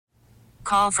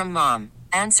Call from mom.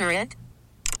 Answer it.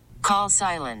 Call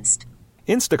silenced.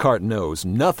 Instacart knows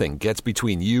nothing gets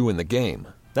between you and the game.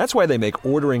 That's why they make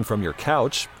ordering from your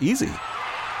couch easy.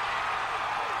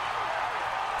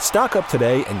 Stock up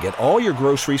today and get all your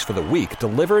groceries for the week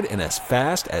delivered in as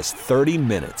fast as 30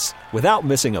 minutes without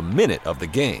missing a minute of the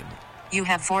game. You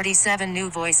have 47 new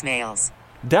voicemails.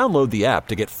 Download the app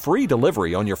to get free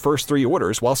delivery on your first 3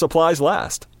 orders while supplies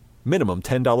last. Minimum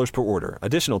 $10 per order.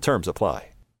 Additional terms apply.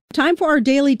 Time for our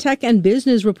daily tech and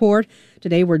business report.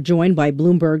 Today we're joined by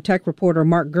Bloomberg tech reporter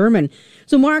Mark Gurman.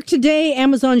 So Mark, today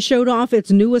Amazon showed off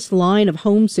its newest line of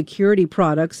home security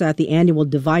products at the annual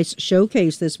device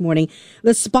showcase this morning.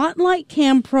 The Spotlight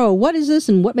Cam Pro. What is this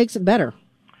and what makes it better?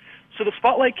 So the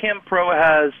Spotlight Cam Pro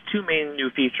has 2 main new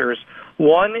features.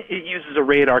 One, it uses a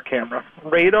radar camera.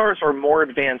 Radars are more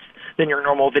advanced than your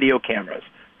normal video cameras,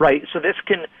 right? So this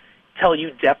can tell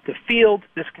you depth of field,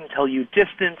 this can tell you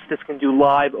distance, this can do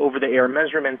live over-the-air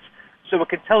measurements. So it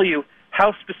can tell you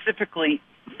how specifically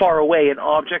far away an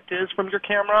object is from your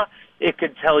camera. It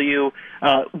could tell you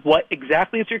what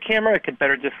exactly is your camera. It could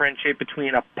better differentiate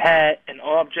between a pet, an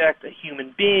object, a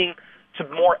human being, to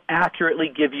more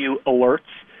accurately give you alerts.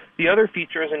 The other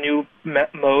feature is a new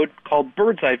mode called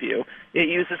Bird's Eye View. It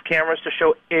uses cameras to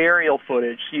show aerial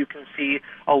footage, so you can see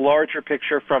a larger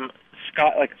picture from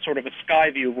sky, like sort of a sky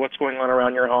view of what's going on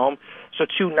around your home. So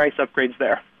 2 nice upgrades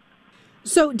there.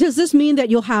 So does this mean that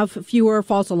you'll have fewer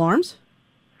false alarms?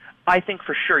 I think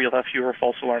for sure you'll have fewer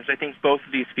false alarms. I think both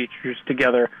of these features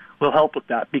together will help with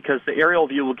that because the aerial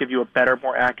view will give you a better,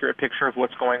 more accurate picture of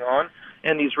what's going on.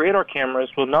 And these radar cameras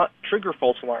will not trigger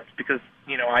false alarms because,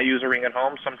 I use a Ring at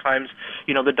home. Sometimes,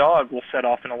 the dog will set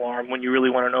off an alarm when you really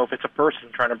want to know if it's a person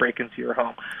trying to break into your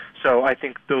home. So I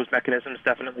think those mechanisms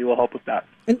definitely will help with that.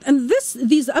 And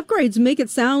these upgrades make it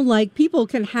sound like people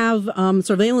can have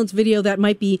surveillance video that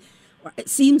might be, it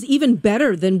seems even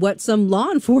better than what some law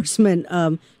enforcement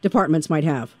departments might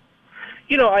have.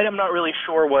 I'm not really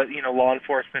sure what, law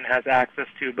enforcement has access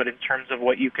to, but in terms of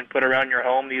what you can put around your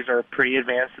home, these are pretty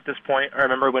advanced at this point. I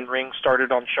remember when Ring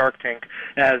started on Shark Tank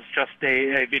as just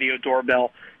a video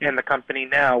doorbell, and the company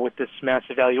now with this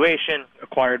massive valuation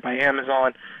acquired by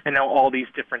Amazon, and now all these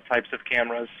different types of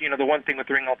cameras. The one thing with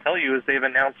Ring I'll tell you is they've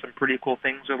announced some pretty cool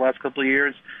things over the last couple of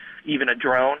years. Even a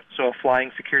drone, so a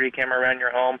flying security camera around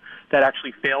your home that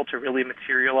actually failed to really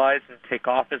materialize and take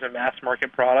off as a mass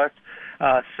market product.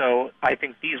 So I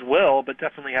think these will, but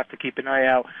definitely have to keep an eye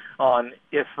out on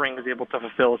if Ring is able to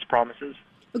fulfill its promises.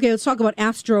 Okay, let's talk about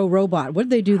Astro Robot. What did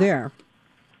they do there?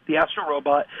 The Astro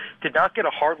Robot did not get a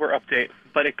hardware update,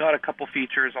 but it got a couple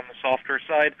features on the software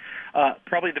side.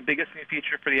 Probably the biggest new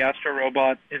feature for the Astro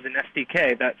Robot is an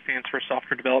SDK. That stands for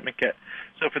Software Development Kit.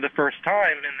 So for the first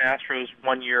time in the Astro's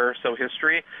 1 year or so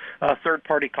history,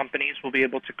 third-party companies will be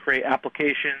able to create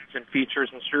applications and features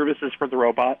and services for the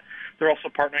robot. They're also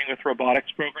partnering with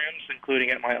robotics programs, including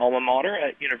at my alma mater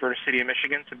at University of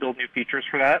Michigan, to build new features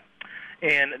for that.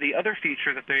 And the other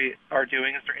feature that they are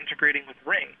doing is they're integrating with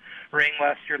Ring. Ring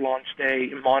last year launched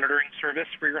a monitoring service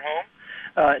for your home.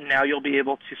 Now you'll be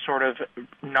able to sort of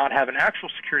not have an actual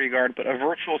security guard, but a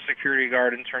virtual security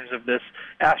guard in terms of this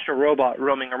Astro Robot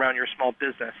roaming around your small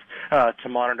business to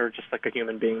monitor just like a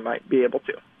human being might be able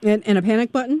to. And a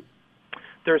panic button?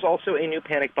 There's also a new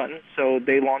panic button. So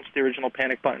they launched the original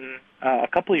panic button a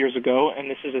couple years ago, and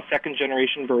this is a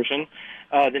second-generation version.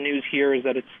 The news here is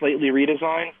that it's slightly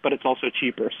redesigned, but it's also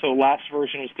cheaper. So last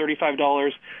version was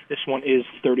 $35. This one is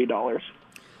 $30.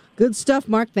 Good stuff,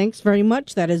 Mark. Thanks very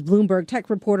much. That is Bloomberg tech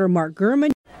reporter Mark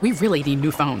Gurman. We really need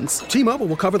new phones. T-Mobile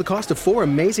will cover the cost of 4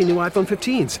 amazing new iPhone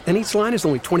 15s, and each line is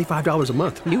only $25 a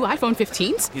month. New iPhone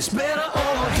 15s? It's better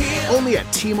over here. Only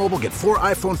at T-Mobile, get 4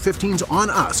 iPhone 15s on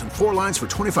us and 4 lines for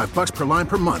 $25 per line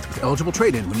per month with eligible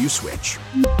trade-in when you switch.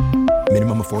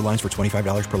 Minimum of 4 lines for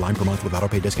 $25 per line per month with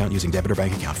autopay discount using debit or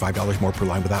bank account. $5 more per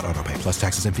line without autopay, plus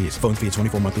taxes and fees. Phone fee at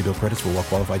 24 monthly bill credits for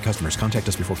well-qualified customers. Contact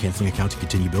us before canceling account to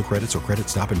continue bill credits or credit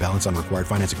stop and balance on required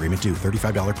finance agreement due.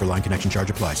 $35 per line connection charge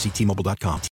applies. See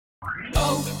T-Mobile.com.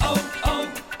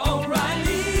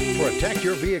 O'Reilly. Protect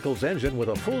your vehicle's engine with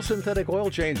a full synthetic oil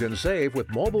change and save with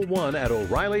Mobil 1 at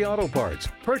O'Reilly Auto Parts.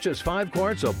 Purchase 5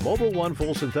 quarts of Mobil 1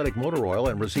 full synthetic motor oil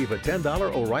and receive a $10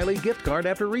 O'Reilly gift card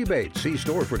after rebate. See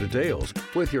store for details.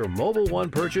 With your Mobil 1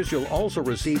 purchase, you'll also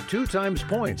receive 2 times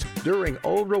points during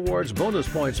O Rewards Bonus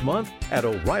Points Month at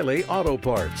O'Reilly Auto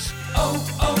Parts.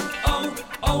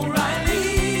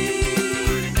 O'Reilly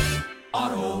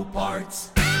Auto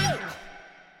Parts.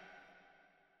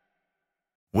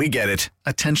 We get it.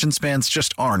 Attention spans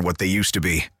just aren't what they used to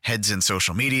be. Heads in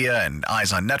social media and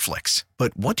eyes on Netflix.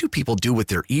 But what do people do with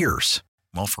their ears?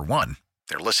 Well, for one,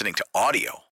 they're listening to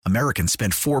audio. Americans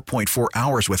spend 4.4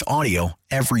 hours with audio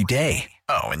every day.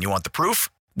 Oh, and you want the proof?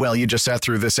 Well, you just sat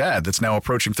through this ad that's now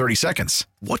approaching 30 seconds.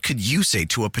 What could you say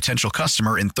to a potential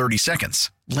customer in 30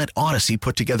 seconds? Let Odyssey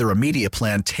put together a media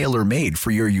plan tailor-made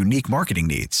for your unique marketing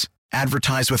needs.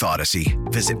 Advertise with Odyssey.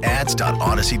 Visit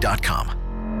ads.odyssey.com.